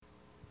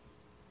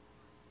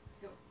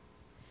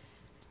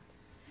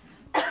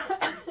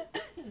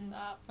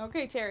Stop.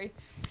 Okay, Terry.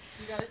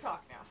 You gotta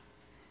talk now.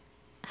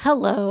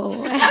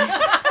 Hello.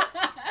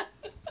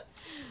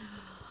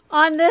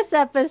 On this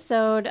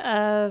episode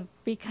of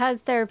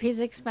Because Therapy is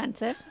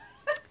Expensive,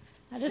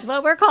 that is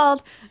what we're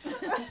called.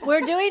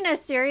 We're doing a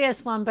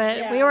serious one,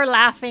 but we were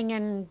laughing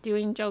and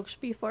doing jokes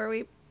before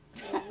we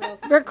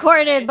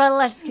recorded. But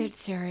let's get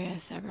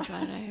serious,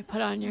 everybody.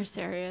 Put on your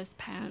serious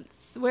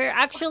pants. We're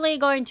actually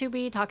going to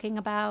be talking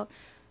about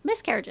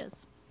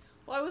miscarriages.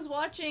 Well, I was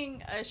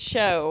watching a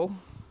show,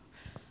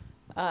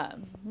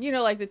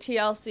 like the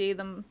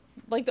TLC,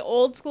 like the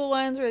old school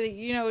ones where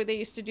they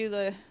used to do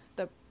the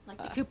Like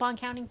the coupon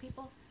counting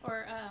people?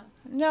 Or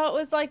No, it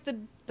was like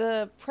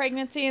the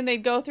pregnancy, and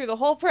they'd go through the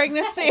whole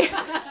pregnancy.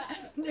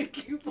 the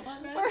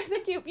coupon? Or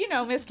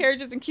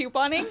miscarriages and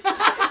couponing.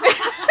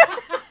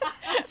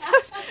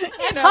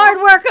 It's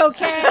hard work,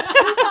 okay?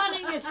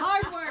 Couponing is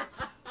hard work.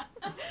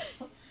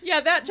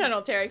 Yeah, that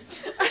channel, Terry.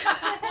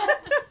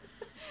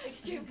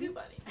 Extreme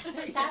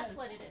couponing. That's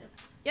what it is.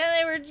 Yeah,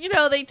 they were,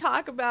 they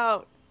talk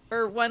about,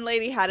 or one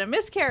lady had a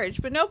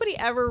miscarriage, but nobody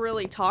ever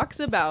really talks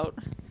about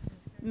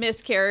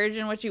miscarriage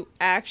and what you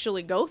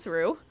actually go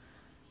through,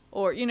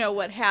 or,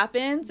 what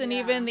happens, and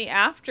even the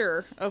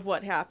after of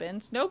what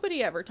happens.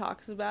 Nobody ever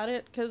talks about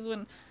it, because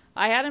when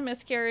I had a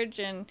miscarriage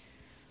on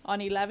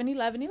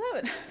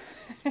 11/11/11,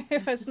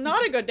 it was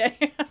not a good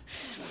day.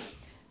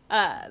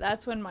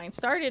 That's when mine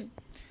started.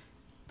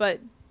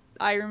 But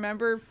I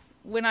remember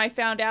when I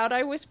found out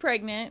I was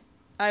pregnant,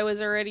 I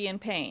was already in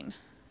pain,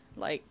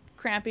 like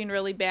cramping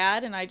really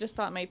bad, and I just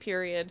thought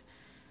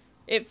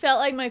it felt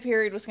like my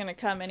period was going to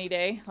come any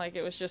day, like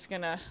it was just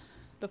the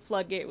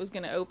floodgate was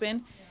going to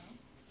open,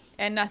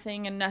 and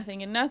nothing and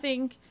nothing and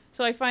nothing.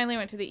 So I finally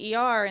went to the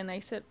ER, and they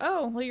said,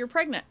 "Oh, well, you're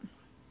pregnant."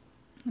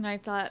 And I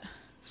thought,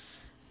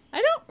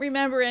 I don't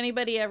remember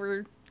anybody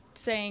ever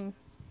saying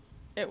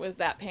it was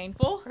that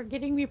painful. Or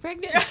getting me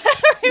pregnant. I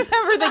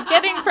remember the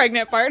getting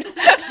pregnant part.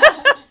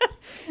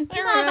 I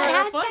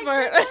remember the fun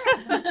part.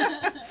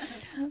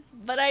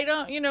 But I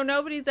don't,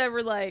 nobody's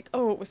ever like,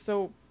 "Oh, it was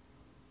so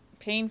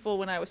painful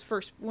when I was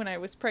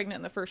pregnant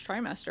in the first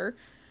trimester."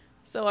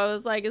 So I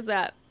was like, "Is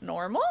that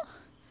normal?"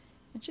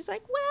 And she's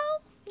like,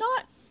 "Well,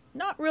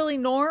 not really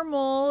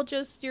normal,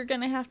 just you're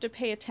going to have to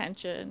pay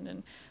attention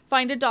and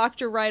find a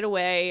doctor right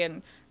away."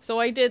 And so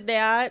I did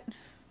that,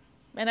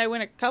 and I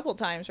went a couple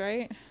times,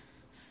 right?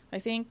 I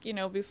think,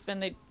 when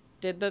they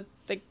did the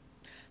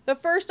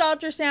first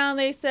ultrasound,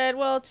 they said,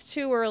 "Well, it's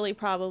too early,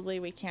 probably.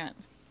 We can't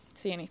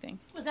see anything."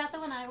 Was that the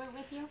one I went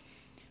with you?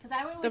 Because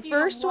I went with the you.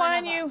 The first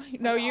one, you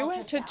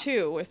went to ultrasound.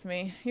 2 with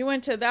me. You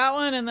went to that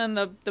one and then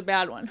the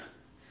bad one.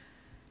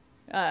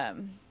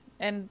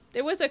 And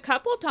it was a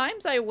couple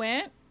times I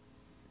went,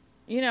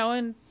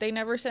 and they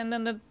never said. And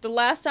then the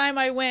last time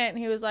I went,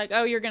 he was like,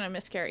 "Oh, you're going to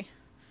miscarry."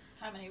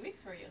 How many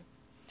weeks were you?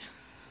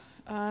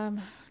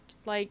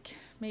 Like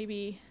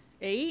maybe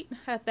 8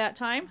 at that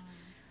time.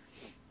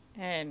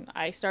 And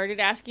I started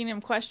asking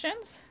him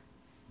questions,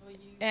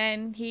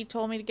 and he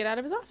told me to get out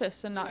of his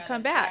office and not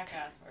come back.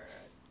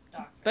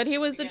 But he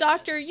was the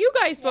doctor you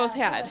guys both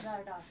had. He was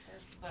our doctor.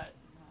 But,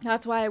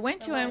 That's why I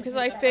went to him, because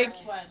I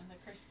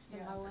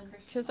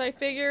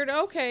figured,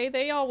 okay,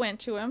 they all went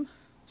to him,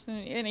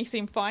 and he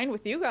seemed fine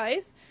with you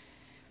guys.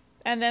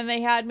 And then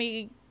they had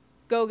me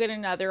go get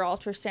another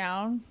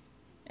ultrasound,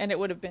 and I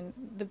would have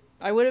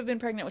been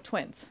pregnant with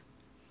twins,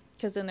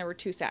 because then there were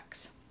 2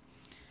 sacs.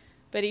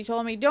 But he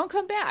told me, "Don't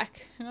come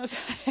back." And I was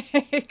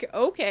like,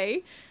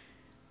 "Okay,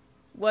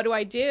 what do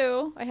I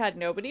do?" I had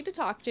nobody to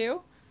talk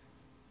to,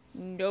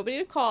 nobody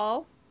to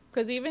call,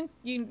 because even,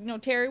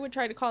 Terry would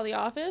try to call the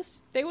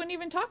office. They wouldn't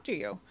even talk to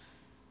you.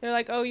 They're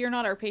like, "Oh, you're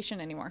not our patient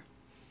anymore."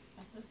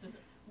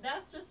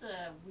 That's just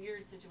a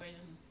weird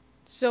situation.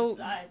 So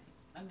besides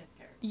a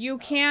miscarriage. You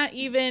can't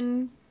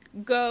even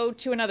go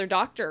to another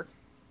doctor,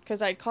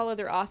 because I'd call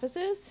other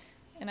offices,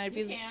 and I'd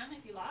be... You can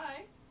if you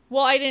lie.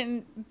 Well, I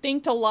didn't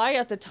think to lie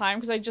at the time,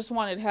 because I just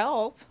wanted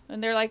help.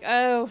 And they're like,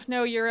 "Oh,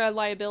 no, you're a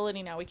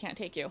liability now. We can't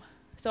take you."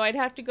 So I'd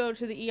have to go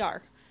to the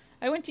ER.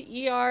 I went to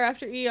ER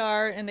after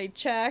ER, and they'd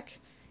check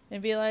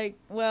and be like,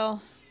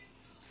 "Well,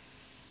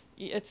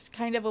 it's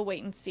kind of a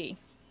wait and see."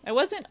 I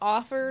wasn't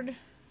offered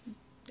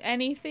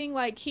anything.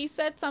 Like, he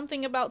said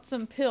something about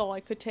some pill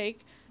I could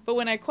take. But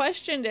when I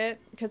questioned it,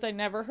 because I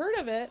never heard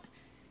of it,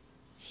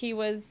 he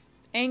was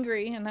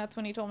angry, and that's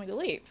when he told me to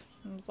leave.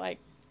 I was like,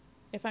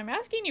 if I'm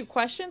asking you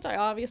questions, I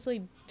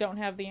obviously don't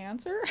have the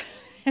answer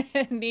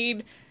and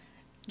need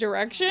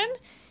direction.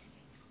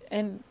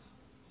 And,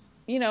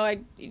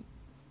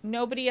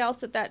 nobody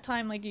else at that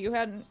time, like, you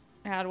hadn't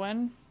had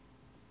one.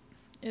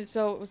 And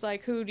so it was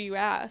like, who do you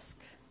ask?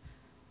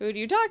 Who do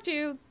you talk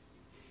to?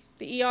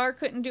 The ER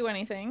couldn't do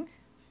anything.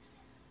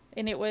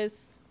 And it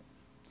was,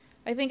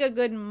 I think, a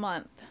good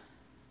month.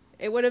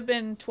 It would have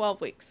been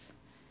 12 weeks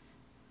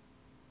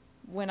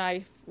when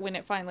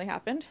it finally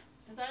happened.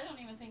 Because I don't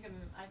even think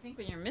I think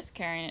when you're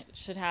miscarrying, it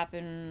should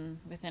happen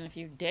within a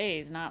few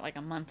days, not like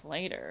a month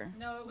later.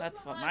 No, it was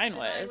That's a what month, mine and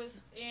was. I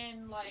was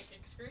in like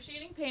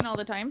excruciating pain all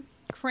the time,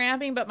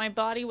 cramping, but my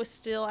body was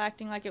still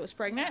acting like it was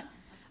pregnant.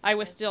 I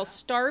was still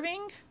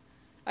starving.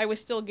 I was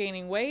still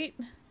gaining weight.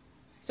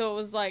 So it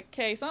was like,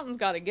 okay, something's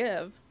got to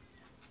give.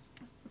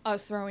 I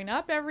was throwing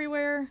up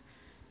everywhere.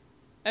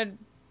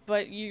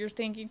 But you're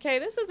thinking, okay,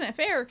 this isn't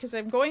fair because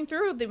I'm going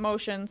through the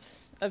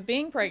motions of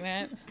being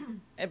pregnant,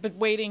 but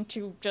waiting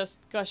to just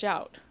gush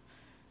out.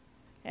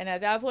 And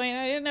at that point,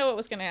 I didn't know what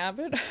was going to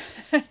happen.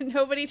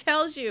 Nobody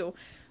tells you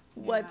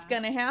what's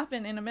going to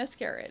happen in a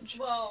miscarriage.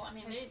 Well, I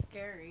mean, It's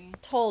scary.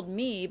 told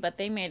me, but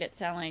they made it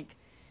sound like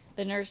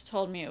the nurse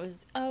told me it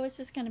was, it's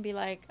just going to be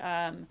like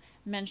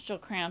menstrual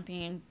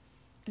cramping.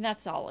 And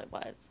that's all it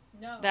was.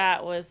 No.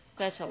 That was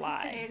such a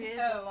lie. It is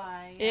a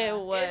lie. It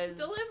was. It's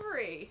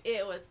delivery.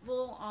 It was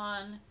full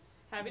on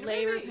Having a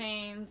labor baby.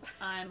 pains.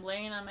 I'm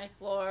laying on my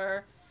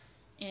floor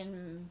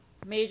in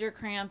major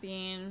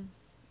cramping.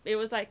 It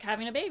was like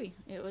having a baby.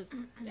 It was.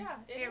 Yeah,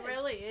 It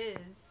really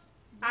is.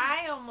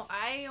 I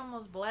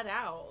almost bled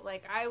out.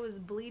 Like, I was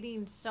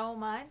bleeding so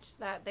much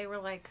that they were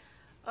like,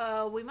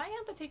 we might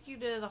have to take you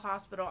to the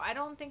hospital. I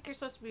don't think you're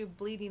supposed to be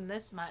bleeding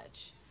this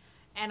much.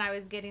 And I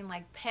was getting,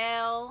 like,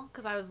 pale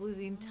because I was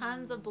losing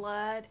tons of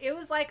blood. It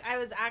was like I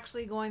was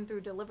actually going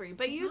through delivery.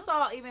 But you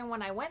saw, even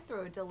when I went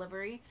through a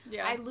delivery,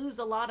 Yeah. I lose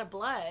a lot of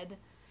blood.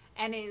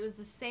 And it was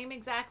the same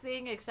exact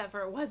thing, except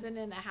for it wasn't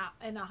in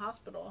a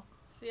hospital.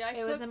 See,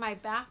 It was in my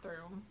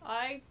bathroom.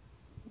 I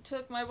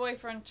took my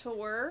boyfriend to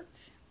work.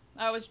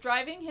 I was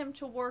driving him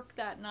to work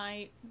that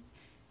night,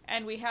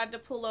 and we had to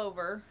pull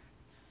over.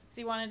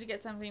 So he wanted to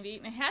get something to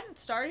eat, and it hadn't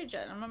started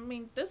yet. I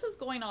mean, this is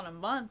going on a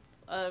month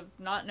of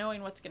not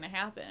knowing what's going to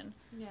happen.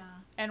 Yeah.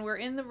 And we're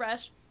in the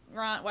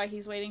restaurant while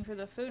he's waiting for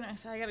the food, and I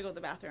said, I got to go to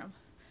the bathroom.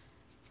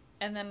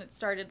 And then it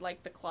started,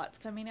 like, the clots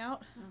coming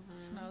out.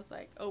 And I was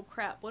like, oh,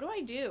 crap, what do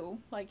I do?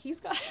 Like, he's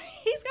got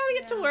to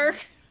get to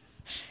work.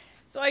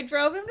 So I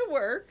drove him to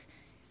work,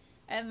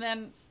 and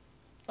then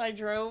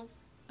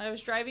I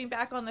was driving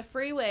back on the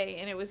freeway,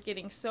 and it was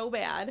getting so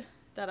bad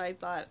that I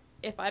thought,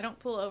 if I don't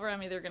pull over,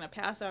 I'm either going to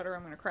pass out or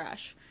I'm going to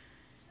crash.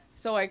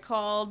 So I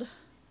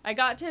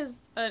got to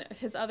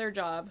his other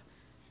job,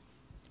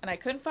 and I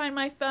couldn't find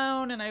my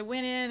phone, and I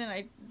went in,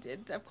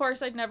 and of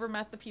course, I'd never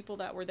met the people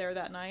that were there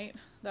that night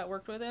that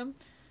worked with him.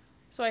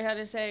 So I had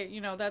to say,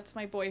 that's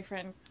my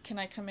boyfriend. Can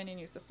I come in and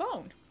use the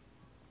phone?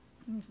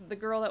 And the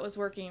girl that was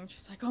working,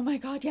 she's like, oh my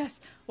God, yes.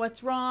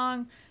 What's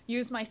wrong?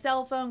 Use my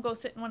cell phone. Go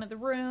sit in one of the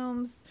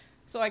rooms.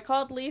 So I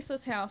called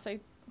Lisa's house. I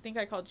think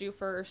I called you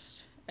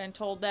first and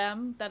told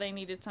them that I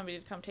needed somebody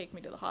to come take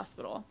me to the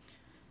hospital.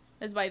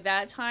 As by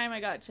that time, I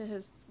got to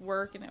his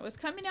work, and it was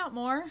coming out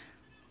more,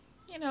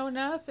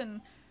 enough.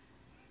 And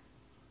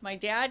my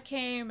dad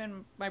came,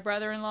 and my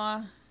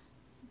brother-in-law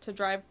to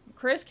drive.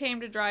 Chris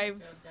came to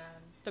drive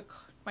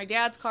my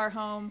dad's car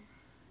home,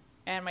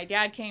 and my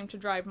dad came to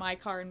drive my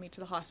car and me to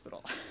the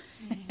hospital.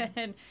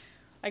 And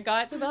I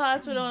got to the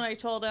hospital, and I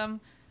told him,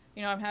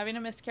 I'm having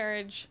a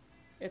miscarriage.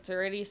 It's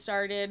already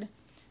started.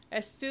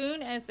 As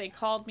soon as they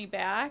called me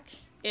back,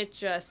 it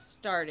just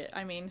started.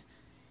 I mean,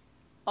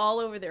 all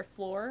over their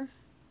floor.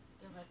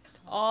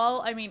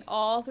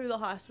 All through the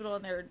hospital,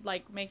 and they're,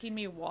 like, making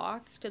me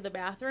walk to the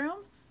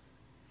bathroom.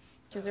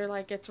 Because they're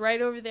like, it's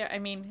right over there. I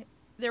mean,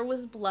 there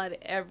was blood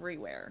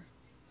everywhere.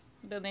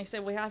 Then they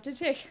said, we have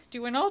to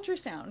do an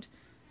ultrasound.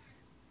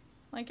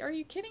 Like, are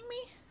you kidding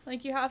me?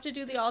 Like, you have to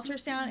do the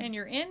ultrasound, and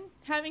you're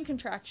having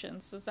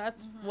contractions. So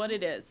that's what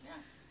it is.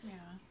 Yeah.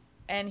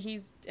 And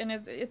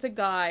it's a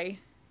guy.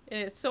 And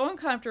it's so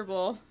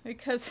uncomfortable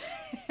because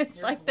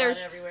it's like there's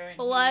everywhere,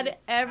 blood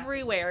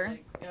everywhere.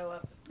 Like, go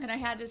up. And I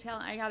had to tell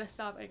him, I gotta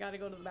stop, I gotta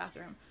go to the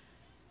bathroom.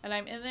 And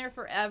I'm in there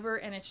forever,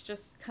 and it's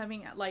just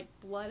coming out, like,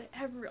 blood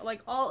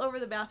like, all over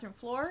the bathroom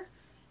floor,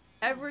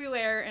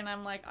 everywhere. And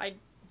I'm like,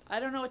 I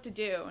don't know what to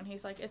do. And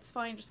he's like, it's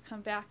fine, just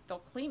come back, they'll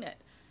clean it.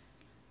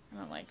 And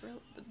I'm like,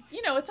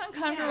 it's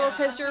uncomfortable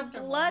because you're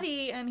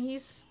bloody, and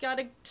he's got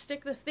to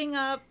stick the thing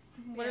up.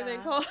 What are they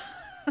called?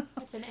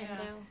 It's an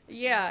endo.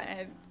 Yeah,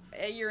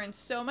 and you're in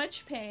so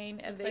much pain,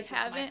 and they Like this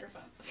haven't.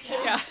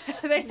 microphone. Yeah,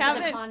 they With a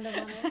haven't. condom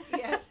on it.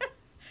 Yeah.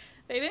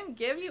 They didn't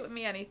give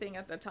me anything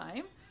at the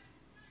time,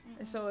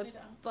 so it's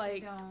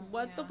like,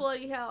 what the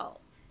bloody hell?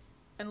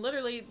 And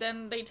literally,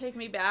 then they take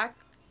me back,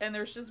 and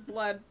there's just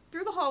blood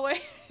through the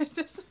hallway. It's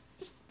just.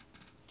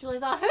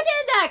 Julie's all, who did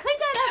that? Clean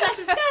that up. That's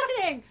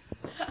disgusting.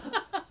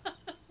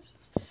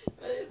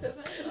 But it's so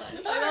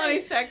funny.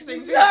 Leilani's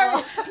texting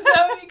Sorry. people.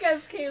 No,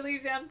 because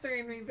Kaylee's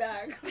answering me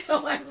back,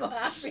 so I'm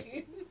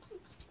laughing.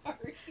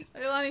 Sorry.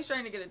 Leilani's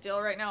trying to get a deal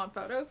right now on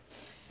photos.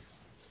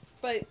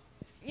 But,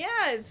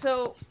 yeah,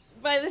 so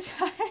by the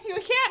time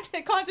we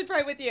can't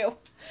concentrate with you.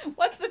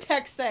 What's the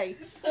text say?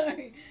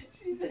 Sorry.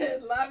 She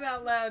said, laugh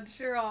out loud,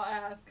 sure I'll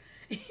ask.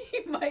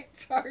 He might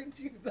charge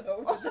you,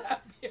 though. Would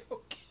that be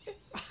okay?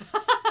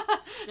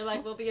 You're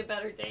like, we'll be a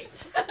better date.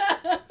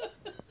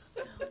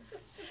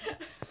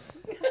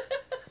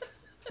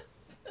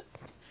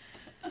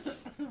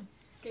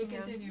 Okay,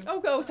 continue.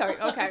 Oh, sorry.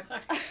 Okay.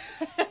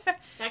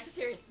 Back to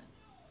seriousness.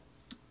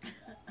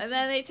 And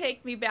then they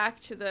take me back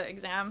to the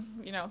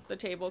exam, the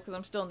table, because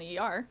I'm still in the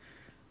ER.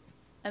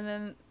 And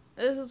then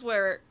this is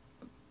where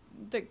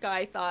the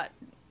guy thought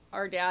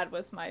our dad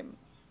was my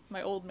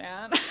my old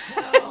man.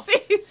 Oh.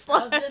 He's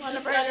like,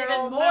 Just got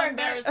even more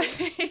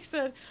embarrassing. he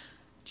said,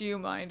 "Do you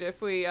mind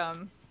if we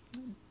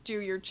do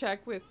your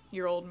check with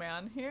your old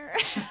man here?"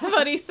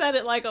 But he said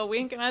it like a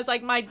wink, and I was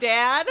like, "My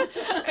dad?"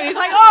 And he's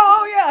like,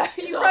 "Oh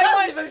yeah, you So probably that's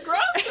want." even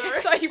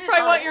grosser. So you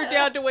probably want your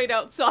dad to wait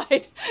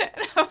outside.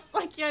 And I was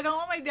like, "Yeah, I don't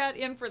want my dad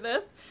in for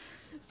this."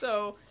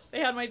 So they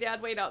had my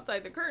dad wait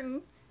outside the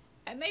curtain,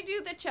 and they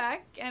do the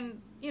check,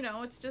 and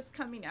it's just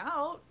coming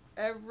out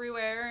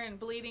everywhere and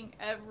bleeding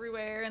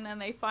everywhere, and then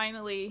they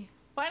finally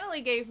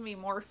gave me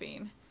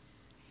morphine,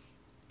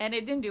 and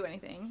it didn't do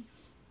anything.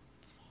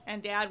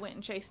 And Dad went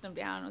and chased him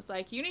down and was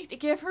like, "You need to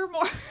give her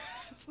more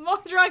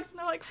drugs." And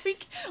they're like,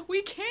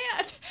 we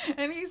can't.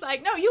 And he's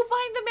like, "No, you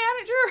find the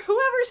manager,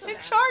 whoever's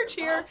in charge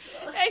here,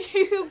 and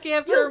you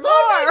give her more."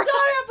 my daughter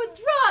up with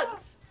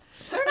drugs.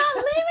 We're not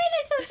leaving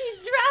until she's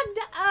drugged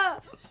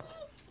up.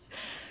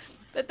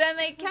 But then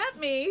they kept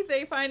me.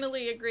 They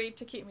finally agreed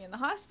to keep me in the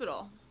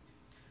hospital.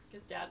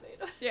 Because Dad made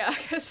him. Yeah,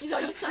 because He's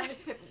like, "You sign this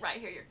paper right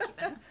here. You're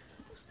keeping."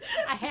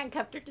 I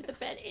handcuffed her to the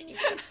bed and you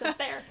can sit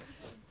there.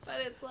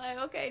 But it's like,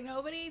 okay,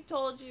 nobody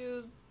told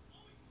you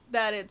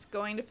that it's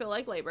going to feel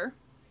like labor.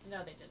 No,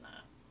 they did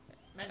not.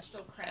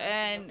 Menstrual cramps.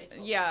 And is what they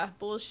told yeah, me.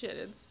 bullshit.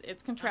 It's I'm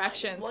like,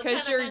 contractions what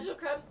because kind of menstrual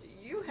cramps do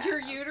you have? your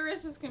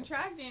uterus is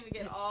contracting to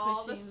get It's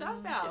all the pushing-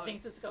 stuff out. It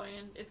thinks it's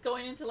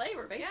going into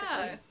labor, basically.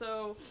 Yeah,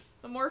 so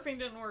the morphine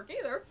didn't work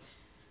either.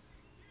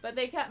 But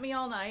they kept me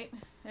all night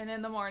and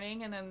in the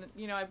morning, and then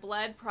I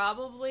bled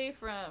probably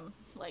from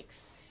like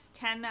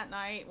 10 that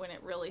night when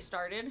it really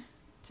started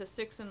to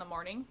 6 in the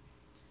morning.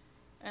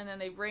 And then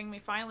they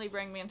finally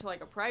bring me into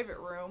like a private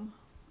room.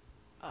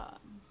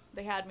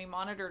 They had me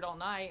monitored all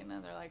night, and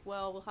then they're like,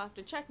 "Well, we'll have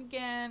to check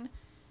again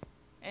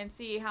and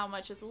see how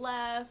much is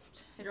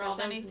left. If You're all,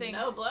 there's "There's anything,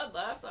 no blood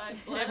left. I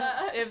bled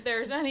up." if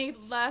there's any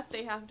left,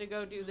 they have to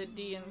go do the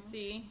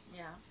D&C."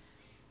 Yeah.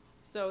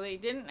 So they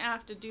didn't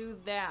have to do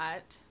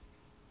that,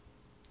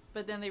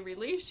 but then they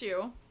release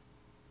you,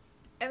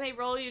 and they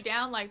roll you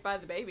down like by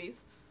the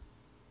babies.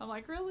 I'm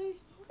like, really?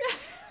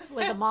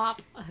 With a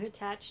mop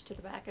attached to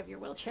the back of your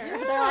wheelchair.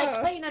 They're like,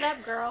 "Clean it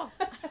up, girl."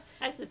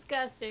 That's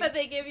disgusting. But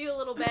they give you a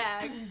little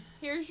bag.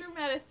 Here's your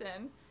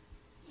medicine.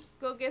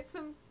 Go get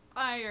some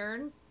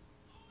iron.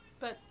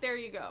 But there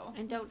you go.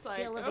 And don't It's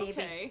steal like, a baby.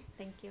 okay.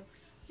 Thank you.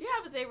 Yeah,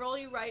 but they roll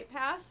you right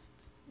past,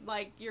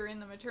 like, you're in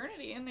the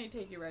maternity, and they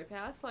take you right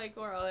past, like,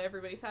 or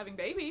everybody's having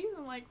babies.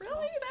 I'm like,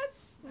 really?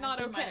 That's not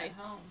I did mine okay. at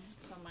home.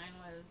 So mine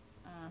was.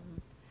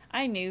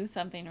 I knew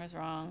something was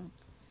wrong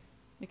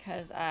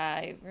because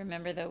I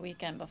remember the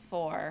weekend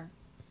before.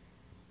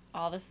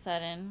 All of a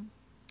sudden,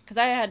 because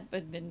I had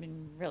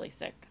been really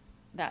sick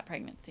that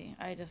pregnancy.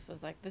 I just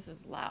was like, this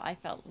is loud. I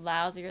felt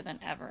lousier than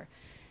ever.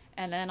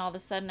 And then all of a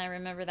sudden, I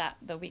remember that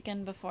the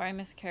weekend before I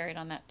miscarried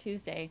on that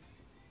Tuesday,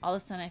 all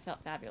of a sudden I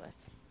felt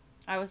fabulous.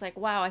 I was like,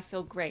 wow, I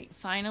feel great.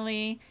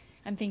 Finally,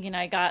 I'm thinking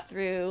I got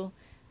through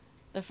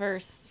the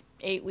first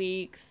 8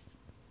 weeks.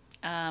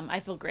 I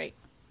feel great.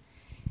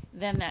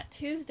 Then that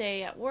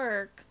Tuesday at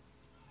work,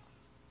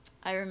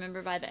 I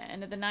remember by the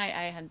end of the night,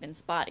 I had been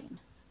spotting.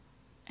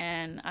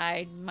 And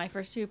my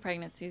first 2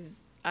 pregnancies,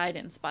 I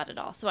didn't spot at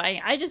all. So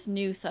I just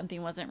knew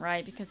something wasn't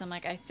right because I'm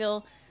like, I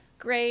feel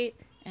great,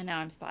 and now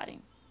I'm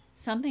spotting.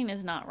 Something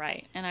is not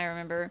right. And I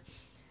remember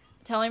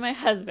telling my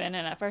husband,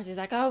 and at first he's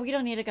like, "Oh, we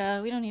don't need to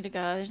go.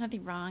 There's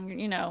nothing wrong,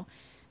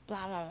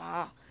 blah, blah,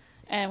 blah."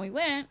 And we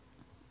went,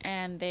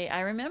 and I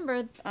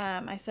remembered,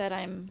 I said,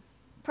 "I'm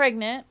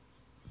pregnant.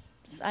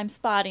 I'm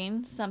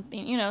spotting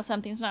something,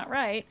 something's not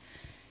right."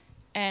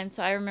 And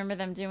so I remember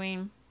them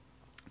doing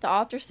the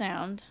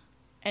ultrasound.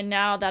 And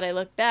now that I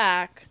look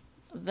back,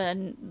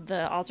 the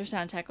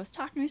ultrasound tech was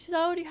talking to me. She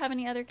said, "Oh, do you have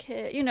any other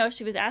kids?"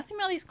 She was asking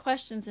me all these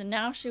questions, and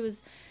now she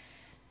was,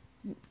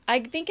 I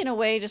think in a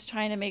way, just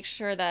trying to make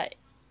sure that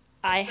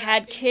I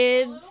had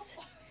kids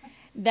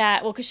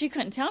because she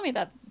couldn't tell me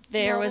that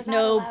there was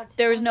no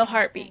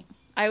heartbeat.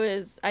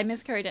 I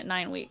miscarried at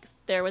 9 weeks.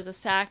 There was a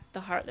sac,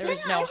 there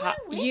was no heart.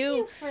 I went with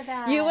you for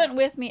that. You went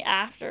with me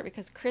after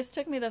because Chris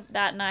took me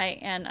that night,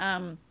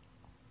 and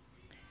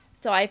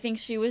so I think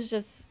she was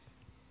just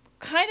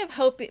kind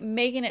of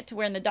making it to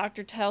where, and the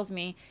doctor tells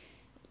me,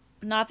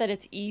 not that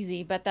it's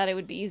easy, but that it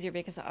would be easier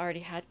because I already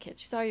had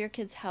kids. She said, "Are your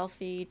kids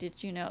healthy?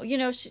 Did you know?"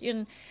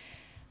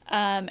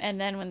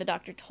 And then when the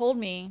doctor told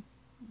me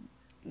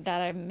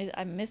that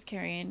I'm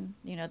miscarrying,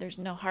 there's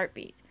no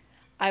heartbeat.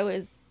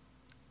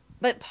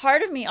 But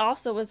part of me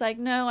also was like,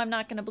 no, I'm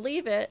not going to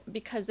believe it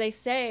because they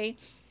say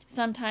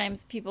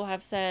sometimes people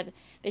have said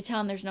they tell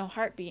them there's no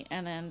heartbeat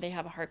and then they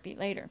have a heartbeat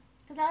later.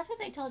 That's what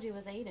they told you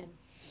with Aiden.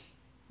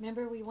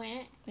 Remember we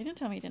went? They didn't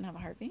tell me you didn't have a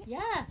heartbeat.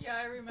 Yeah. Yeah,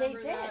 I remember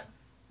They did. that.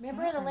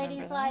 Remember the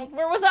lady's like,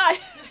 where was I?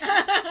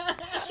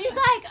 she's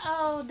like,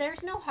 "Oh,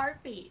 there's no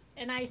heartbeat,"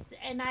 and I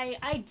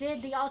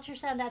did the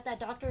ultrasound at that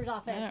doctor's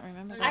office. I don't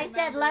remember that. I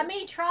said, "Let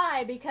me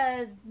try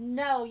because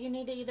no, you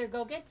need to either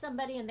go get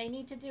somebody and they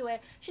need to do it."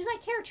 She's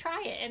like, "Here,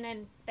 try it," and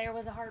then there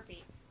was a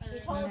heartbeat.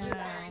 She told you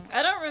that.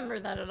 I don't remember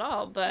that at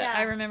all, but Yeah.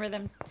 I remember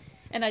them.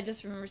 And I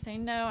just remember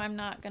saying, no, I'm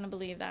not going to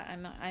believe that.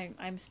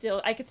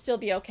 I could still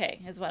be okay,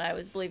 is what I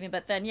was believing.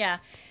 But then,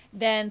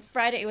 then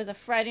Friday, it was a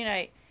Friday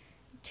night.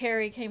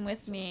 Terry came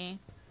with me.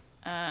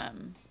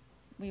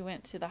 We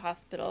went to the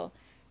hospital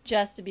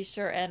just to be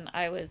sure. And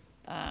I was,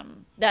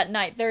 that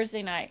night,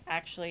 Thursday night,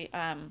 actually,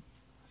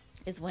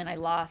 is when I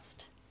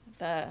lost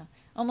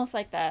almost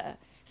like the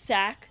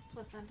sac.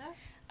 Placenta?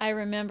 I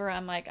remember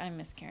I'm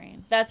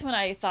miscarrying. That's when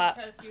I thought.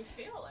 Because you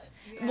feel it.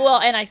 Yeah. Well,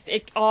 and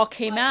it all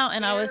came out,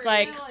 and I was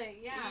like,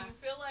 Yeah. You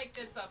feel like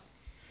it's a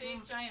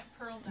big giant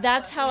pearl necklace.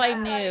 That's how I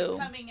That's knew. it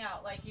coming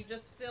out, like you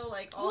just feel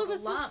like all Well, it the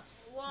was just-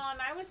 lumps. Well, and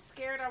I was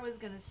scared I was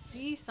gonna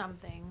see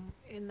something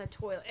in the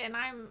toilet, and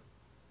I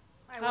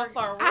How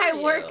far were I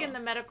you? work in the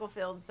medical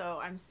field, so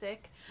I'm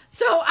sick.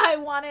 So I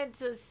wanted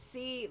to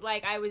see,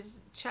 like, I was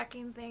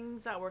checking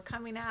things that were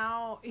coming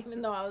out,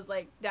 even though I was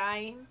like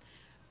dying.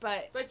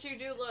 But you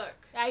do look.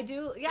 I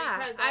do, yeah.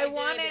 Because I did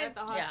wanted at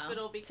the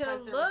hospital to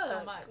because there look was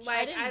so much.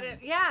 like I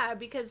didn't- yeah,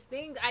 because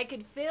I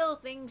could feel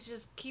things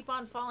just keep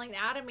on falling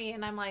out of me,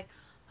 and I'm like,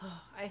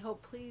 oh, I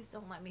hope please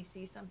don't let me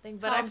see something.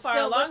 But How I'm far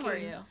still along looking. were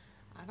you?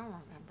 I don't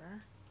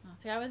remember.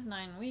 See, I was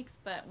 9 weeks,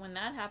 but when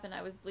that happened,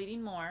 I was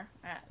bleeding more.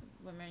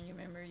 You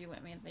remember you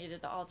went me and they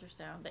did the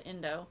ultrasound, the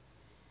endo,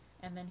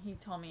 and then he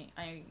told me,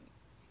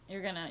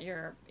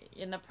 you're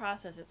in the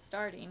process. It's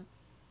starting.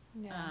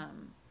 Yeah.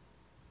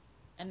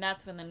 And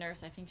that's when the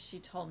nurse, I think she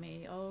told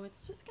me, oh,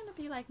 it's just going to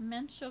be like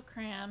menstrual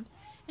cramps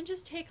and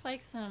just take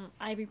like some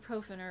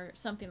ibuprofen or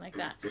something like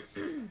that.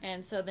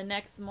 And so the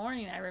next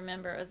morning, I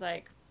remember it was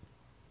like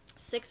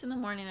 6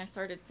 a.m. I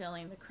started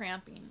feeling the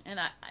cramping. And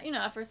I,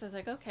 at first I was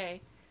like, okay,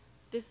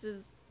 this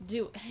is,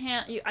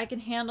 I can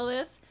handle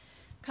this.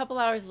 A couple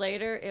hours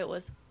later, it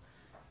was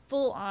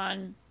full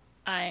on.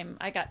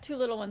 I got 2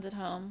 little ones at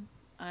home.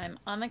 I'm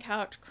on the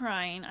couch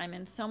crying. I'm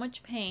in so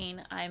much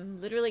pain. I'm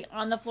literally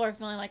on the floor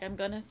feeling like I'm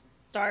going to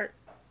start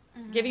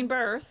giving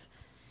birth.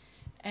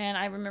 And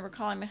I remember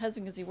calling my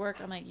husband because he worked.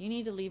 I'm like, you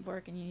need to leave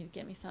work and you need to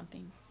get me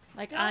something.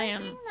 Like, The only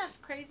thing that's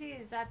crazy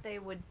is that they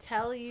would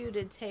tell you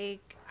to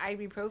take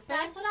ibuprofen.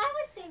 That's what I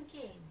was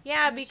thinking.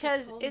 Yeah, She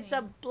because told it's me.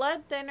 a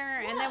blood thinner,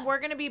 and then Yeah. we're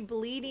gonna be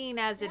bleeding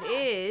as it Yeah.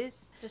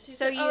 is. So she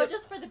So said, you- oh,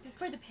 just for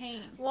the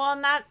pain. Well,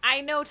 not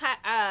I know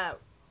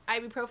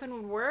ibuprofen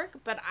would work,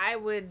 but I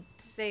would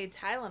say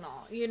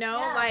Tylenol. You know,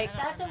 Yeah, like I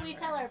that's don't what we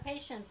remember. tell our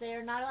patients. They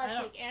are not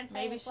allowed to take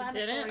Maybe she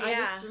anti-inflammatory didn't. I Yeah.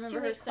 just remember 2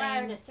 her weeks prior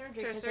saying. to surgery to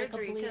because they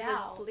surgery could bleed because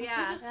out. Well,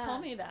 yeah. She just Yeah.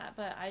 told me that,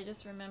 but I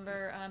just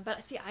remember.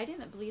 But see, I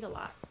didn't bleed a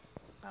lot.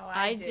 oh,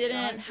 I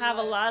didn't have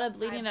a lot of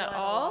bleeding at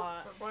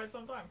all. For quite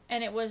some time.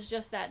 And it was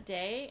just that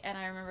day, and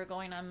I remember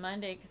going on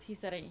Monday because he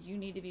said, you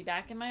need to be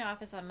back in my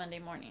office on Monday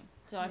morning.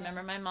 So I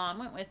remember my mom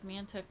went with me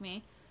and took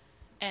me,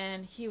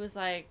 and he was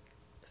like,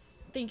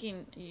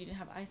 thinking, you didn't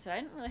have, I said,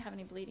 I didn't really have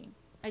any bleeding.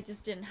 I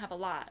just didn't have a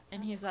lot.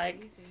 And he's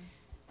like,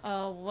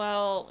 oh,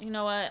 well, you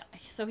know what?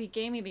 So he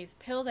gave me these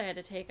pills I had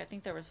to take. I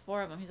think there was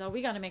 4 of them. He's like,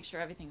 we got to make sure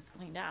everything's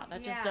cleaned out.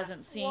 That just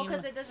doesn't seem. Well,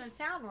 because it doesn't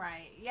sound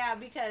right. Yeah,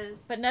 because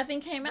But nothing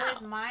came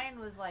out. mine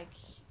was like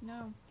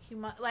No.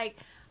 like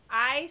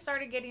I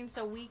started getting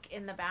so weak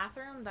in the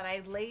bathroom that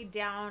I laid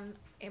down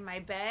in my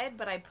bed,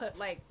 but I put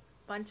like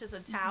bunches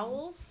of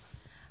towels.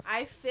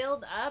 I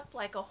filled up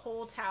like a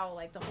whole towel,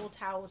 like the whole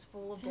towel was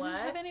full of Didn't blood.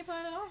 have any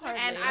blood at all.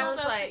 Hardly. And I was Filled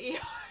up like,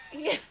 the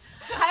yeah,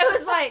 I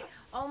was like,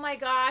 oh my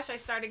gosh, I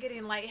started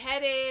getting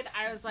lightheaded.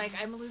 I was like,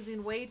 I'm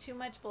losing way too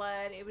much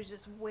blood. It was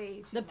just way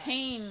too The much.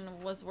 pain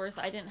was worse.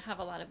 I didn't have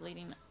a lot of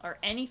bleeding or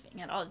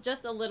anything at all.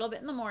 Just a little bit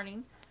in the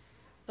morning,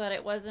 but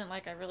it wasn't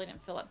like I really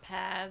didn't fill up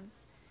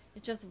pads.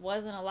 It just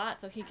wasn't a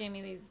lot. So he gave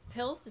me these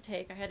pills to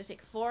take. I had to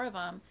take 4 of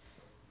them,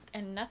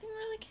 and nothing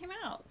really came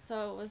out.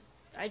 So it was.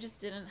 I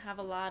just didn't have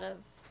a lot of.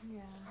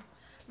 Yeah.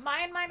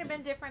 Mine might have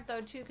been different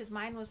though too, because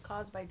mine was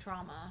caused by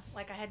trauma.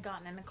 Like I had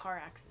gotten in a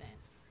car accident.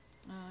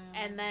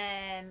 And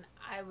then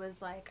I was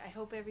like, I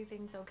hope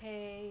everything's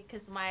okay,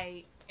 because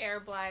my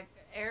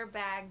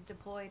airbag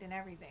deployed and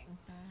everything.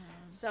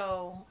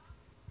 So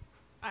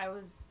I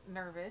was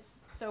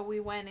nervous. So we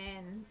went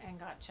in and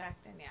got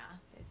checked, and yeah,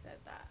 they said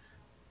that.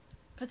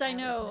 Because I was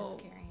know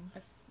miscarrying.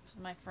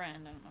 my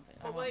friend. I don't know if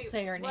I But won't wait,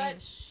 say her what- name.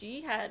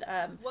 She had.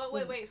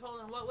 Wait,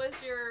 hold on. What was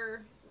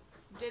your?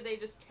 Did they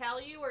just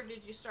tell you, or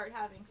did you start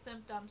having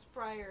symptoms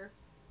prior?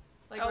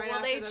 Like oh right well,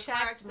 after they the car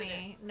checked accident?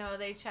 me. No,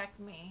 they checked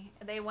me.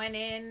 They went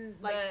in.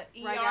 Like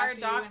The right ER after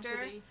you went to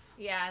doctor. the-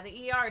 Yeah,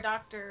 the ER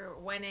doctor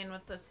went in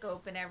with the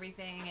scope and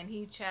everything, and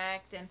he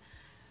checked, and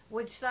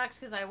which sucked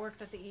because I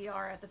worked at the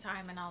ER at the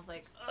time, and I was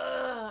like,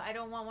 ugh, I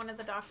don't want one of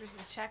the doctors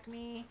to check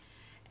me.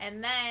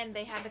 And then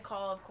they had to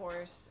call, of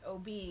course,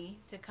 OB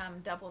to come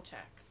double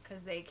check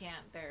because they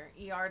can't. They're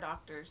ER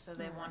doctors, so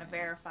they want to Right.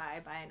 verify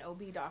by an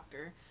OB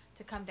doctor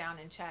to come down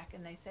and check.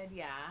 And they said,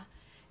 yeah.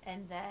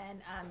 And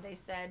then they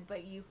said,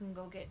 but you can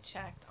go get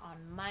checked on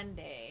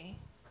Monday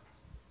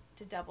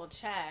to double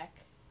check,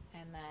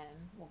 and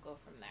then we'll go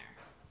from there.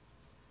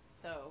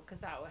 So,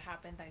 because that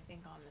happened, I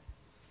think, on the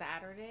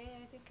Saturday,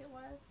 I think it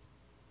was.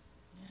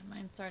 Yeah,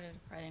 mine started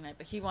Friday night,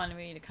 but he wanted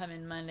me to come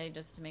in Monday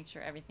just to make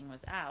sure everything was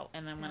out.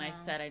 And then when I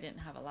Yeah. said I didn't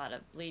have a lot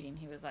of bleeding,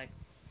 he was like,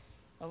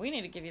 well, we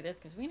need to give you this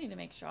because we need to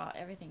make sure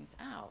everything's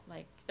out.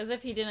 Like, as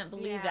if he didn't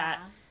believe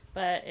that.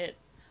 But it...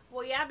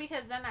 Well, yeah,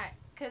 because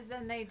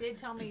then they did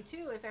tell me,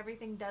 too, if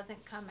everything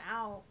doesn't come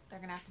out, they're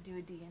going to have to do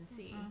a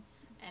DNC.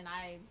 And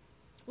I...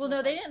 Well,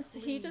 no, they didn't.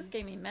 Please. He just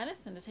gave me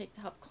medicine to take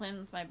to help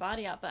cleanse my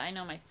body out. But I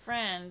know my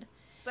friend...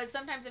 But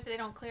sometimes if they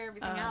don't clear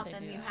everything out,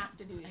 then you have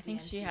to do a DNC. I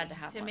think she had to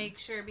have one. make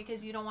sure,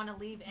 because you don't want to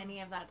leave any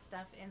of that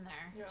stuff in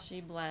there. Yeah.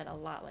 She bled a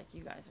lot, like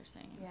you guys are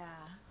saying. Yeah.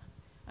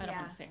 I don't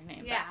want to say her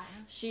name. Yeah.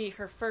 But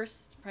her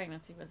first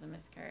pregnancy was a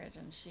miscarriage,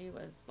 and she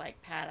was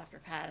like pad after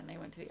pad, and they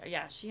went to the...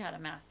 Yeah, she had a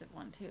massive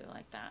one, too,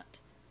 like that.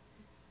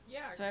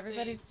 Yeah. So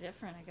everybody's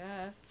different, I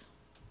guess.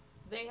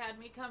 They had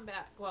me come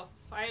back. Well,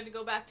 I had to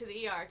go back to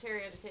the ER.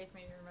 Terry had to take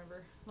me,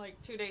 remember, like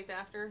 2 days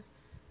after,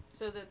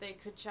 so that they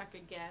could check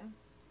again,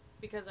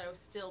 because I was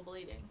still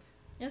bleeding.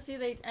 Yeah, see,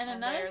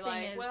 another thing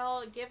like, is...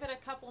 well, give it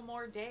a couple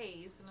more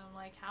days. And I'm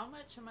like, how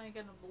much am I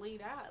going to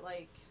bleed out?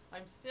 Like,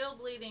 I'm still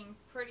bleeding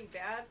pretty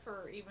bad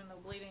even though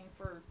bleeding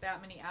for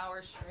that many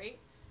hours straight.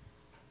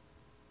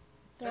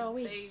 So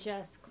we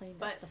just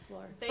cleaned up the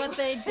floor. But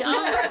they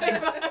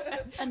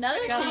don't.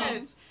 Another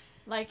thing,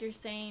 like you're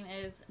saying,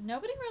 is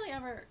nobody really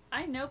ever...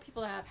 I know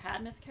people that have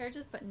had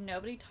miscarriages, but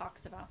nobody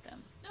talks about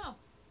them. No.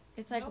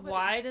 It's like,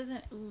 why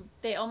doesn't...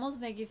 They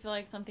almost make you feel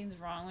like something's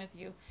wrong with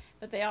you.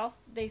 But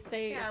they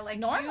say it's like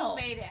normal.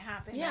 You made it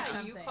happen.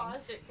 Yeah, you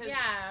caused it.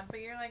 Yeah, but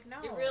you're like, no.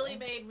 It really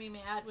made me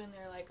mad when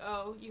they're like,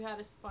 oh, you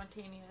had a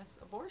spontaneous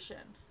abortion.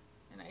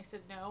 And I said,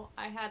 no,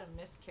 I had a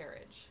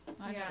miscarriage.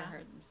 I've never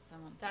heard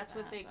someone say That's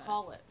what they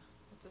call it.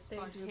 It's a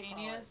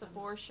spontaneous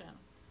abortion.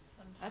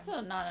 That's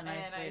not a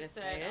nice way to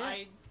say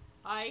it.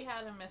 I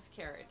had a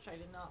miscarriage. I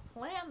did not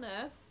plan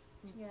this.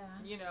 Yeah.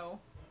 You know,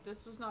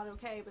 this was not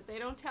okay. But they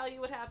don't tell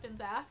you what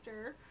happens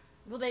after.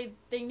 Well, they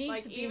need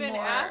like, to be even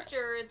more...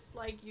 after, it's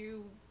like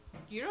you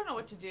don't know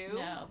what to do.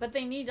 No, but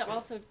they need to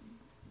also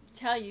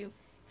tell you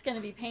it's going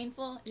to be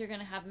painful. You're going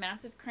to have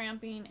massive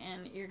cramping,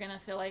 and you're going to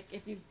feel like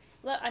if you...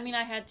 I mean,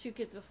 I had 2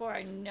 kids before,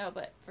 I know,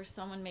 but for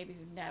someone maybe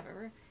who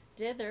never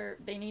did,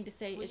 they need to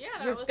say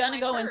you're going to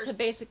go into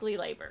basically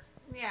labor.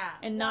 Yeah.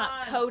 And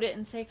not code it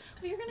and say,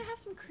 well, you're going to have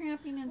some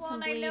cramping and some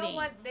bleeding. Well, I know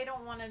what they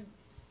don't want to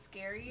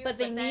scare you, but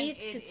they need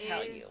to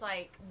tell you.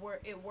 Like,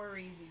 it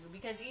worries you,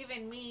 because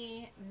even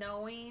me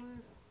knowing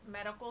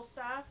medical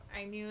stuff,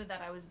 I knew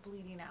that I was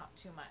bleeding out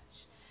too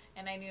much,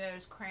 and I knew I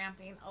was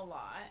cramping a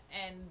lot,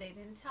 and they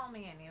didn't tell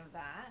me any of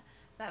that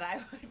I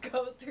would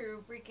go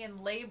through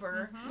freaking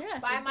labor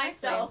by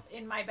myself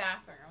in my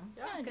bathroom.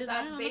 Yeah, because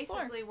that's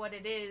basically what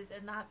it is,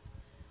 and that's...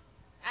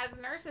 As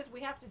nurses, we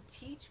have to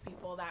teach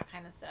people that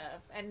kind of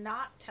stuff and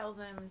not tell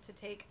them to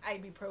take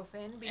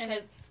ibuprofen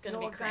because you're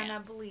going to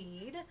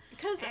bleed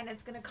and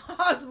it's going to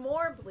cause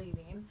more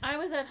bleeding. I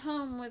was at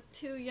home with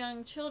 2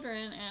 young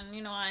children and,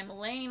 you know, I'm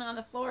laying on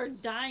the floor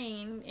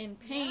dying in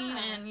pain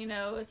and, you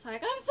know, it's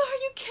like, I'm sorry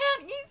you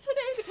can't eat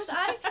today because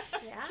I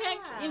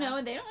can't, you know,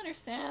 and they don't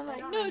understand. Like,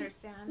 no,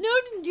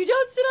 you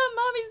don't sit on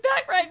mommy's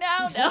back right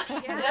now. No.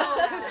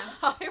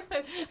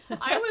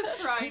 I was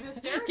crying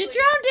hysterically. Get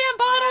your own damn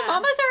bottom.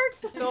 Mama's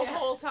hurts. The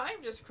whole time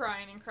just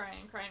crying and crying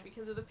and crying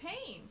because of the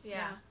pain.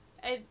 Yeah.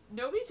 And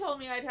nobody told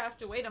me I'd have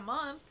to wait a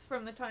month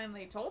from the time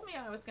they told me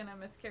I was going to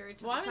miscarry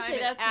to the I would time say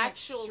that's it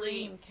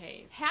actually an extreme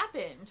case.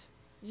 Happened.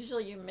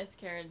 Usually you're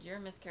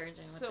miscarriaging within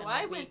so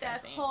I went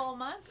that whole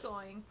month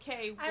going,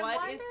 okay,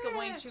 what is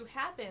going to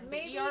happen?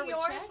 Maybe yours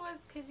was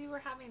because you were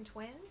having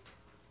twins?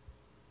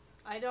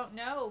 I don't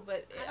know,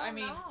 but I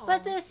mean...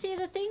 But the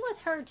thing with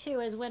her, too,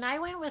 is when I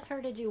went with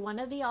her to do one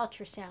of the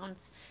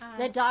ultrasounds,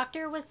 the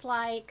doctor was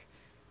like,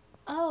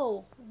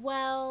 oh,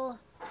 well,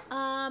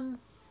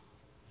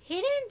 he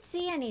didn't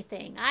see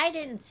anything. I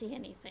didn't see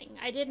anything.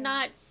 I did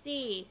not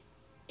see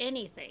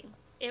anything.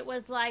 It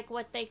was like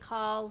what they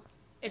call,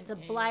 it's a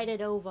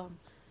blighted ovum.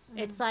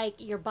 It's like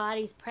your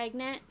body's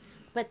pregnant,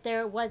 but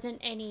there wasn't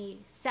any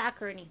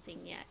sac or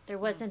anything yet. There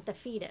wasn't the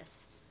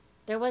fetus.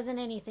 There wasn't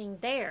anything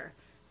there.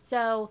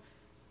 So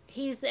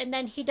and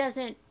then he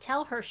doesn't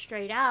tell her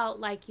straight out,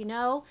 like, you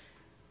know,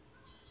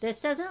 this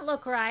doesn't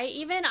look right.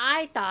 Even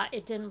I thought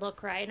it didn't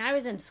look right. And I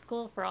was in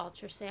school for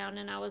ultrasound,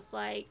 and I was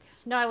like,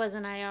 no, I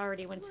wasn't. I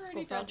already went to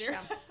school for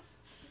ultrasound.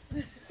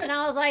 And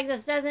I was like,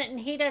 this doesn't, and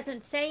he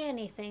doesn't say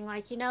anything.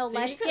 Like, you know,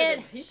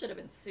 he should have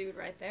been sued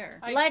right there.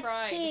 Let's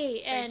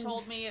see. And they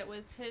told me it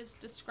was his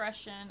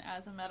discretion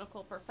as a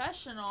medical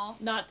professional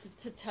not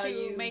to tell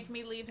you. To make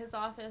me leave his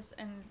office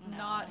and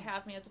not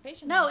have me as a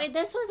patient. No,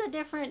 this was a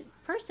different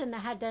person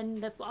that had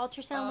done the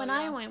ultrasound when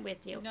I went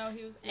with you. No,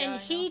 he was.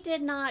 And he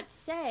did not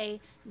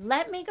say,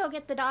 let me go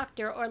get the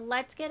doctor or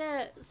let's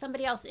get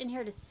somebody else in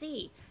here to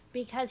see.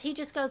 Because he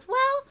just goes,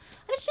 well,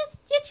 it's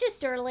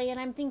just early, and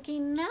I'm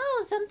thinking, no,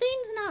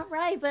 something's not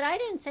right. But I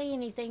didn't say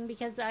anything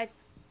because I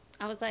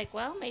was like,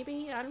 well,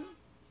 maybe I don't.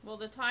 Well,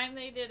 the time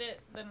they did it,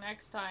 the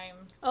next time.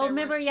 Oh,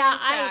 remember? Yeah,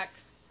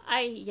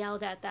 I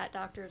yelled at that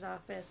doctor's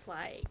office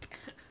like.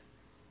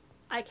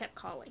 I kept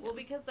calling. Well,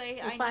 because they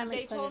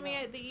told me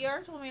the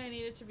ER told me I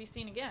needed to be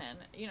seen again.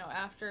 You know,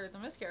 after the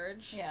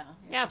miscarriage.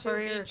 Yeah, for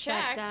your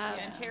checked.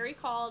 And Terry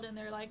called, and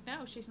they're like,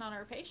 no, she's not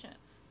our patient.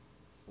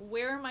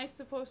 where am I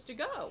supposed to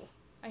go?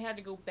 I had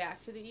to go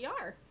back to the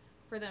ER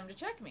for them to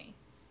check me.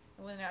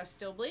 And when I was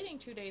still bleeding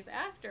 2 days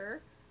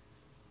after,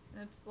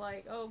 and it's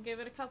like, oh, give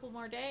it a couple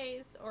more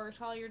days or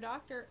call your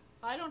doctor.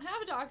 I don't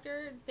have a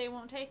doctor. They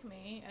won't take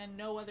me, and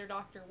no other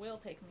doctor will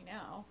take me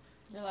now.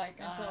 You're like,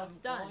 Until it's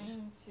done.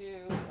 Going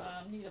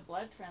to need a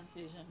blood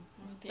transfusion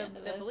at the end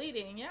of The this.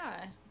 bleeding,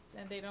 yeah.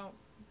 And they don't,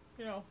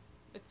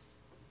 it's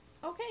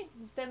okay.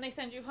 Then they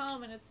send you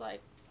home, and it's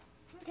like,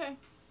 okay.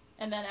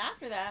 And then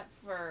after that,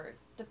 for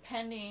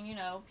depending,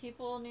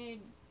 people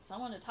need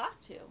someone to talk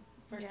to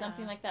for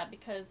something like that,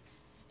 because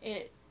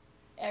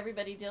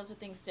everybody deals with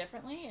things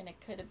differently, and it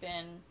could have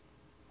been,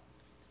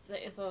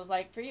 so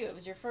like for you, it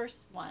was your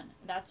first one.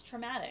 That's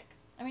traumatic.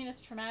 I mean, it's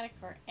traumatic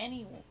for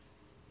any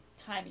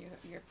time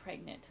you're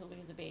pregnant to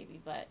lose a baby,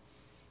 but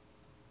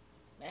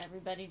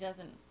everybody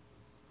doesn't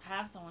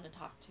have someone to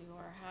talk to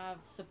or have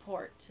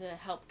support to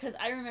help. Because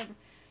I remember,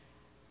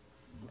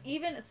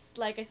 even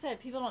like I said,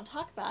 people don't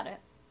talk about it.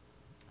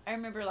 I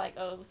remember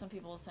some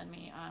people will send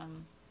me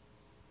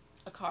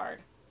a card,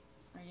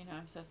 or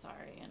I'm so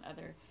sorry, and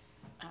other.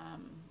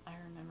 I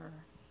remember,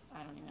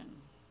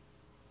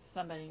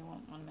 somebody, you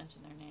won't want to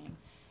mention their name.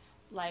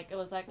 It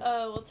was like,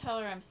 oh, well, tell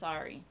her I'm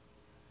sorry.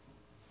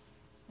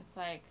 It's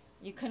like,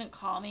 you couldn't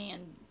call me,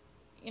 and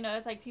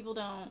it's like people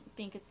don't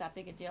think it's that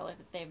big a deal if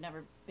they've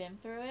never been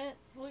through it.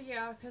 Well,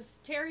 yeah, because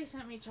Terry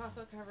sent me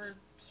chocolate-covered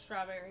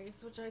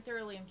strawberries, which I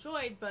thoroughly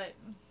enjoyed, but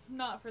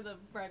not for the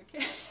bread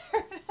carrot.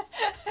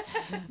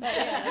 But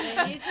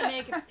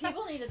yeah,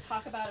 people need to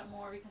talk about it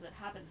more, because it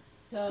happens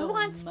so Who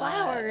wants much.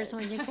 flowers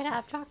when you could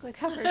have chocolate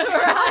covered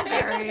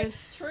strawberries?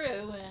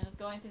 True, and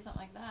going through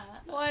something like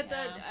that. Well,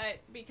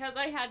 because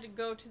I had to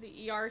go to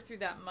the ER through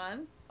that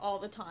month all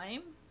the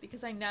time,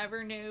 because I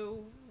never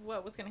knew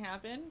what was going to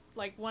happen.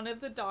 Like, one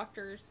of the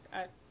doctors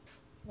at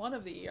one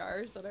of the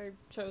ERs that I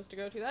chose to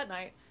go to that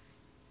night,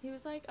 he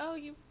was like, oh,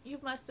 you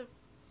must have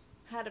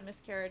had a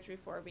miscarriage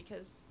before,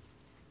 because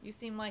you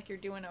seem like you're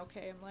doing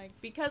okay. I'm like,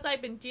 because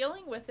I've been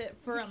dealing with it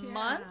for a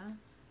month,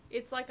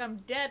 it's like I'm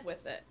dead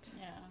with it.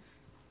 Yeah.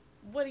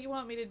 What do you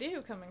want me to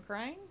do? Come and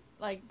crying?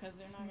 Like, Because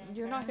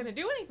you're not going to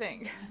do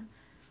anything.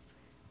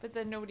 But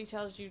then nobody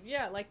tells you,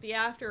 like the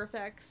after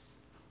effects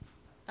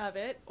of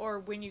it, or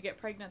when you get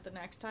pregnant the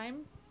next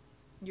time,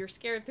 you're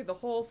scared through the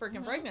whole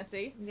freaking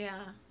pregnancy. Yeah.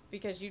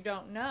 Because you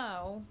don't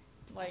know,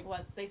 like,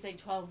 what they say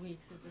 12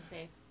 weeks is a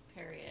safe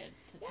period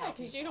to tell people.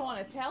 because you don't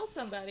want to tell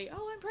somebody,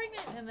 oh, I'm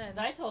pregnant, and then... Because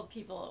I told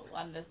people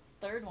on this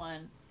third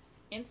one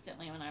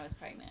instantly when I was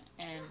pregnant,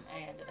 and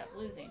I ended up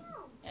losing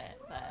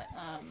it. But,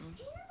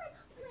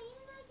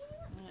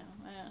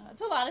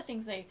 it's a lot of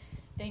things they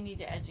need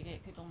to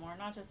educate people more,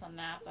 not just on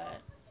that,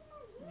 but,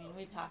 I mean,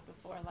 we've talked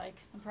before, like,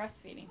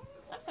 breastfeeding.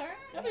 I'm sorry,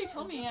 nobody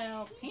told me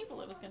how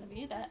painful it was going to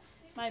be, that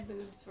my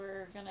boobs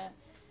were going to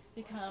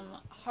become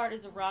hard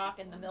as a rock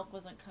and the milk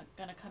wasn't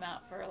going to come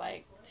out for,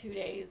 2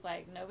 days.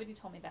 Nobody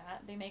told me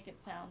that. They make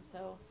it sound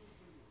so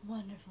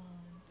wonderful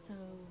and so,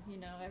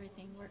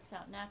 everything works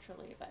out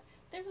naturally. But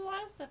there's a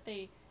lot of stuff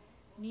they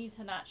need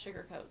to not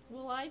sugarcoat.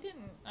 Well, I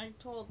didn't. I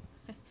told...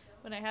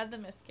 When I had the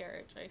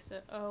miscarriage, I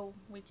said, oh,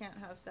 we can't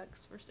have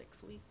sex for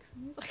 6 weeks.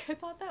 And he's like, I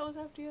thought that was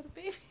after you had a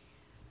baby.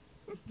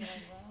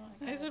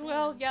 I said,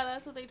 well, yeah,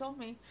 that's what they told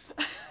me.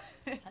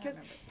 Because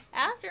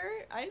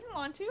after, I didn't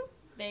want to.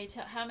 They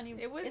tell how many?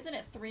 Isn't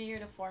it 3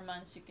 to 4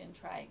 months you can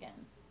try again?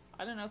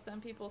 I don't know. Some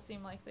people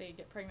seem like they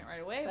get pregnant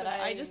right away, but but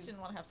I just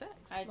didn't want to have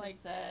sex. I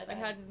just said I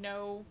had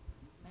no.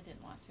 I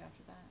didn't want to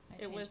after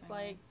that. It was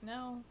like,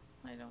 no,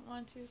 I don't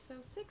want to. So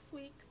 6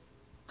 weeks.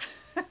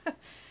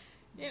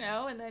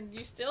 And then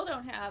you still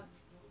don't have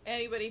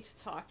anybody to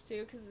talk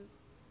to, because,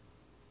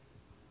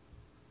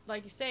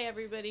 like you say,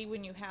 everybody,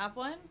 when you have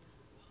one,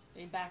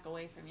 they back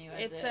away from you.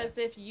 It's as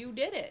if you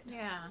did it.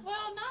 Yeah.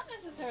 Well, not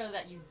necessarily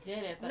that you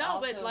did it, but no,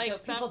 also but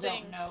like people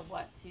don't know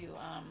what to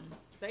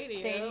say to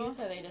you,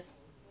 so they just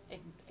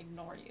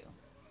ignore you.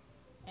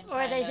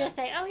 Or they just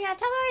say, "Oh yeah,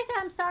 tell her I said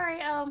I'm sorry.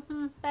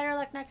 Oh, better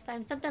luck next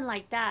time." Something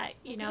like that.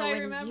 I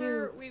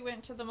remember we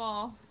went to the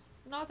mall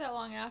not that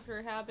long after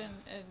it happened,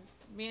 and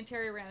me and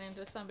Terry ran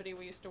into somebody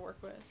we used to work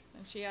with,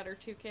 and she had her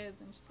 2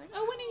 kids, and she's like,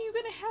 oh, when are you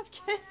going to have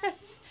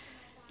kids?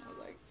 I was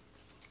like,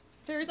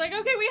 Terry's like,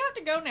 okay, we have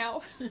to go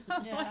now.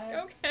 I'm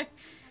like, okay.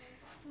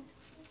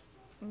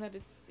 But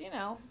it's,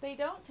 they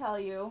don't tell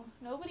you.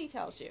 Nobody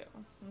tells you.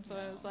 And so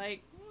I was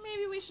like,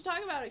 maybe we should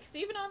talk about it, because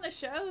even on the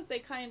shows, they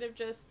kind of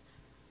just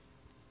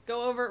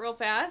go over it real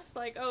fast,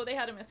 like, oh, they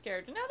had a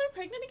miscarriage, and now they're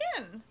pregnant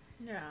again.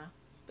 Yeah.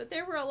 But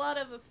there were a lot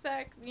of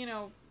effects,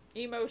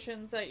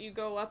 emotions that you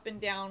go up and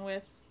down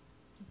with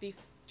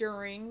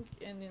during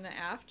and then the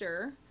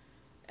after,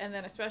 and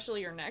then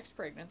especially your next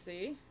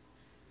pregnancy.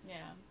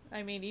 Yeah.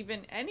 I mean,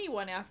 even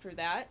anyone after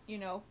that,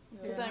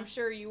 because I'm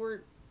sure you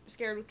were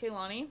scared with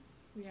Kaylani.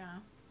 Yeah.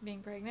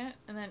 Being pregnant,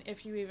 and then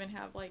if you even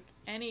have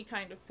any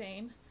kind of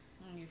pain,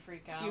 you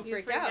freak out. You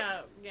freak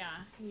out. Yeah,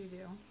 you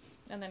do.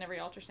 And then every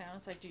ultrasound,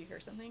 it's like, do you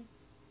hear something?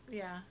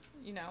 Yeah.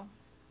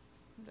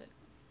 But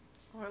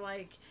or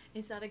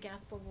is that a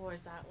gas bubble, or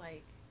is that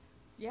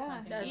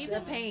yeah, that's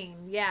the pain?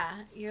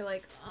 Yeah, you're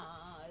like,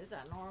 Is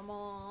that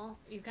normal?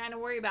 You kind of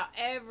worry about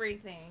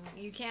everything.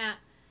 You can't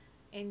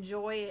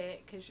enjoy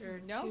it because you're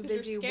too 'cause you're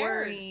busy scared.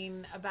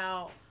 worrying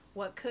about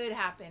what could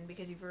happen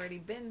because you've already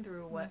been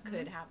through what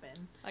could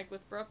happen. Like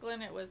with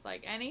Brooklyn, it was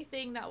like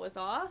anything that was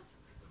off,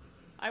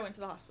 I went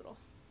to the hospital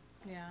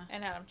Yeah.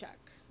 and had them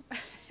checked.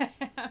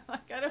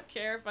 Like, I don't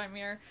care if I'm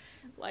here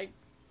like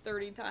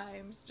 30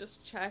 times,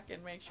 just check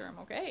and make sure I'm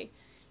okay.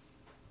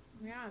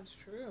 Yeah, it's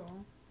true.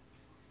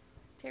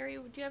 Terry,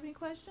 do you have any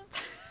questions?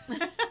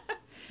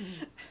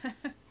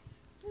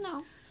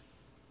 No.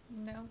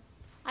 No.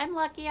 I'm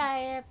lucky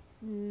I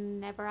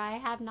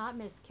have not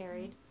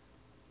miscarried.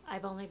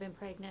 I've only been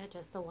pregnant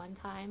just the one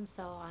time,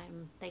 so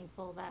I'm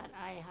thankful that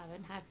I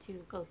haven't had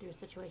to go through a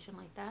situation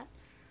like that.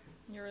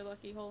 You're a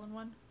lucky hole in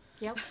one.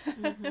 Yep.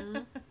 Mm-hmm.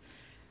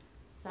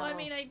 So, Well, I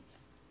mean,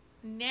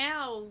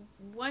 now,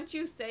 once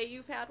you say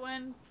you've had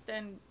one,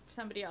 then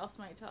somebody else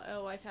might tell,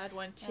 oh, I've had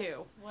one too.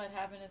 That's what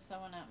happened to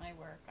someone at my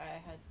work.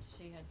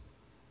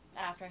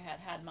 After I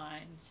had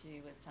mine,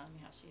 she was telling me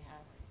how she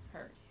had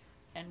hers.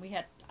 And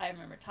I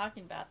remember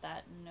talking about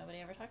that, and nobody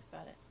ever talks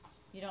about it.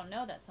 You don't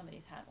know that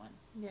somebody's had one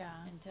Yeah.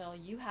 until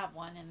you have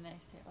one, and they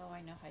say, oh,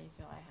 I know how you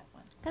feel, I had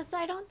one. because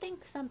I don't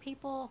think some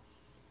people,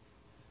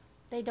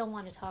 they don't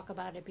want to talk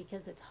about it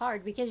because it's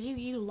hard. Because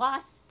you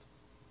lost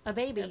a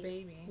baby. A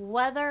baby.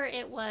 Whether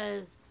it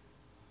was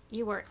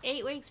you were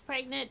 8 weeks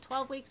pregnant,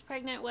 12 weeks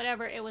pregnant,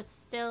 whatever, it was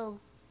still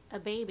a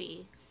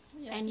baby.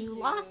 Yeah, And 'cause you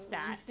lost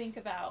that. You think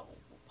about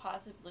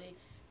possibly,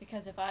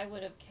 because if I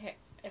would have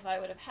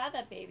had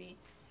that baby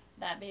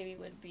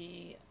would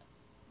be,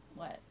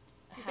 what?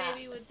 Your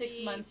baby would 6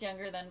 be months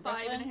younger than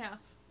Brooklyn. 5.5.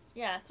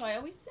 Yeah, so I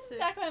always, in the 6,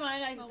 back of my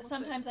mind, almost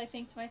sometimes 6. I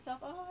think to myself,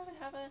 oh, I would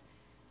have a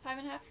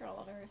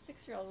 5.5-year-old or a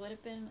 6-year-old. Would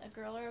have been a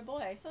girl or a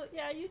boy. So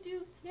yeah, you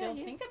do still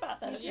you- think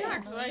about that. Yeah,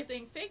 because occasionally. I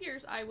think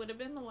figures I would have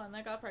been the one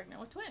that got pregnant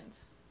with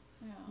twins.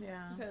 Yeah.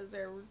 Yeah. Because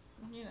they're,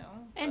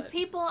 And but-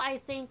 people, I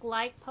think,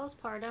 like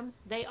postpartum,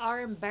 they are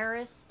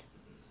embarrassed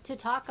to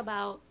talk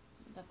about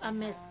That a they have.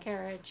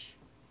 miscarriage.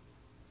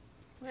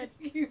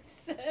 You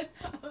said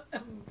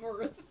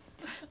embarrassed.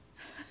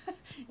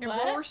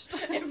 Embarrassed.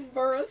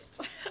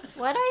 Embarrassed.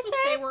 What'd I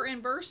They say? were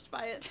embarrassed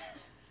by it.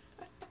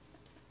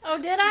 Oh,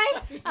 did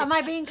I? Am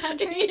I being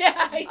country?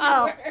 Yeah, you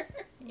Oh. were.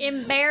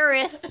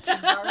 Embarrassed.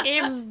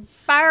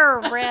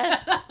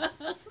 Embarrassed.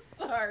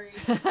 Sorry.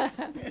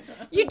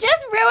 You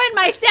just ruined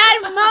my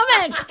sad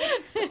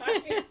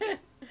moment.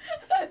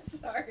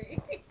 Sorry.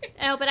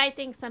 No, but I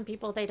think some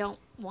people, they don't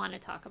want to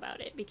talk about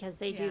it because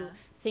they do Yeah.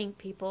 think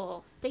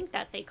people think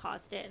that they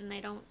caused it and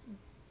they don't.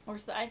 Or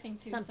so I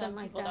think too, Something some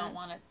like people that. don't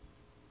want to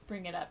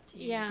bring it up to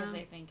you Yeah. because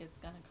they think it's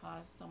going to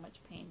cause so much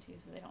pain to you,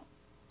 so they don't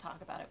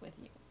talk about it with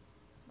you.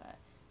 But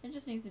there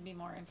just needs to be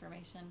more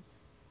information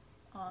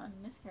on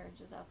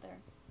miscarriages out there.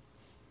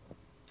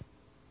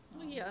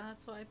 Well, yeah,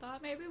 that's why I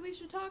thought maybe we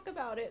should talk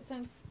about it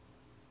since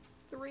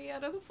 3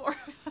 out of the 4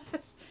 of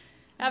us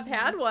have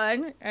had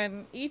one,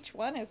 and each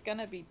one is going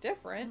to be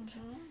different,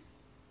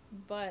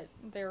 but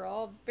they're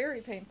all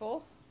very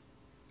painful.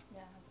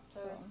 Yeah, so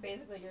So- it's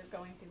basically you're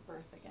going through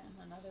birth again,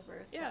 another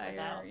birth, but Yeah,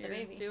 without you're the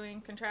baby.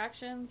 doing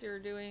contractions, you're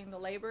doing the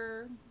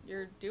labor,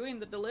 you're doing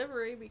the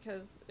delivery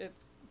because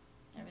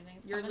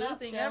Everything's you're coming out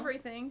losing still.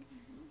 everything,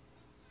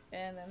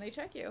 and then they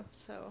check you.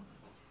 So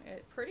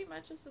it pretty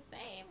much is the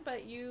same,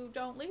 but you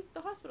don't leave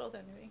the hospital with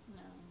anything.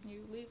 No.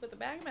 You leave with a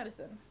bag of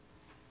medicine.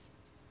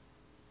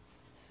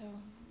 So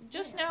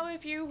just Yeah. know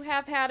if you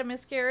have had a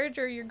miscarriage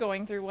or you're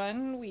going through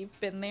one, we've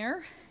been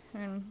there.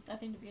 And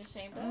Nothing to be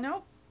ashamed of.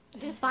 nope.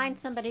 Just find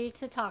somebody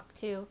to talk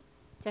to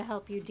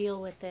help you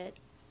deal with it,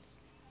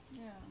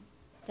 Yeah.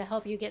 to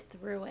help you get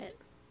through it.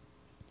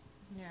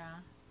 Yeah.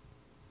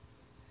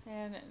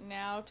 And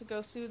now to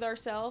go soothe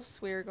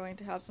ourselves, we're going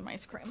to have some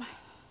ice cream.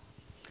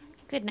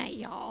 Good night,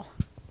 y'all.